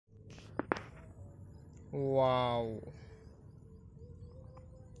Wow.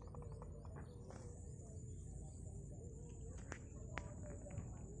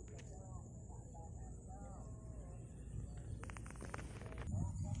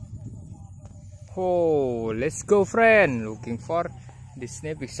 Oh, let's go, friend. Looking for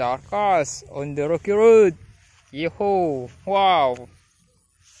Disney Pixar cars on the rocky road. Yo, wow.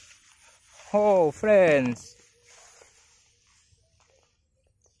 Oh, friends.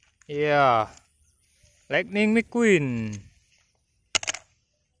 Yeah. Lightning McQueen.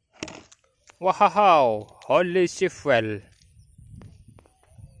 Wow, holy shifwell.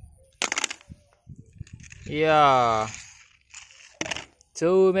 Yeah.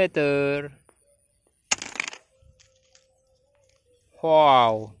 2 meter.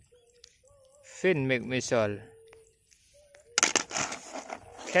 Wow. Fin missile.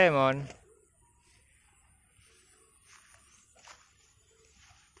 Come on.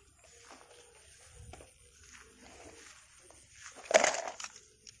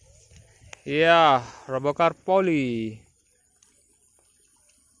 Yeah, Robocar Poly.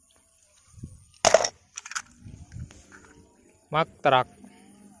 Mack Truck.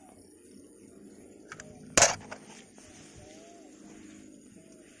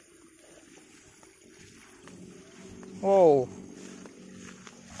 Oh.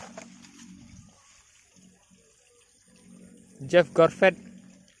 Jeff Gorfett.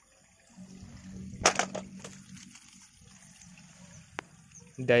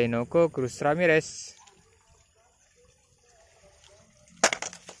 Dinoco Cruz Ramirez.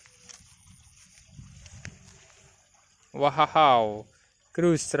 Wow,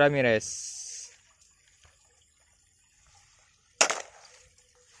 Cruz Ramirez.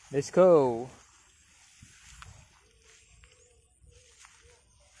 Let's go.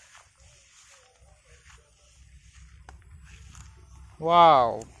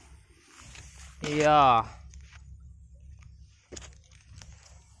 Wow. Yeah.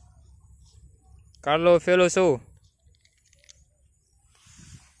 Carlo Veloso.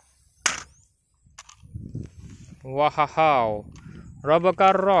 Wow.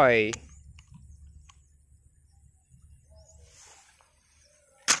 Robocar Roy.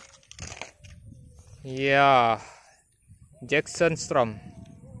 Yeah. Jackson Strom.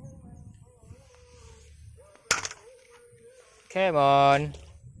 Come on.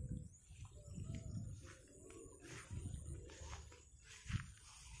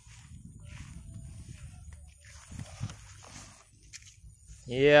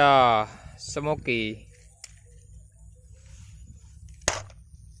 Yeah, Smoky.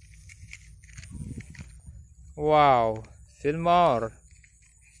 Wow, Fillmore.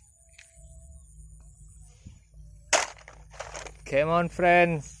 Come on,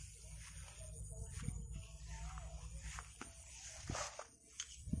 friends.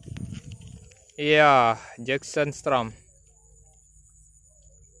 Yeah, Jackson Strom.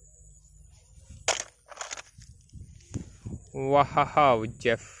 Wow,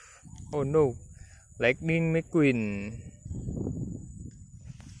 Jeff. Oh no, Lightning McQueen.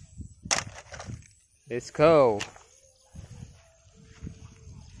 Let's go.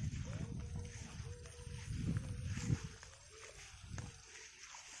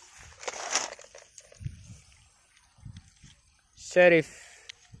 Sheriff.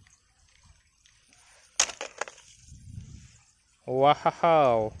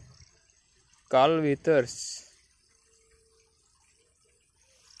 Wow, Carl Withers.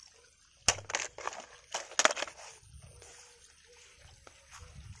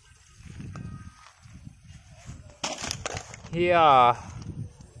 Yeah,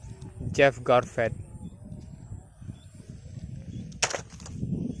 Jeff Garfett.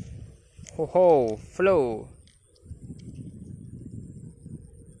 Ho, Flo.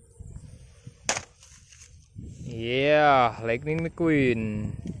 Yeah, Lightning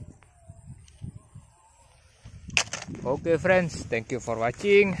McQueen. Okay, friends, thank you for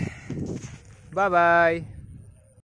watching. Bye bye.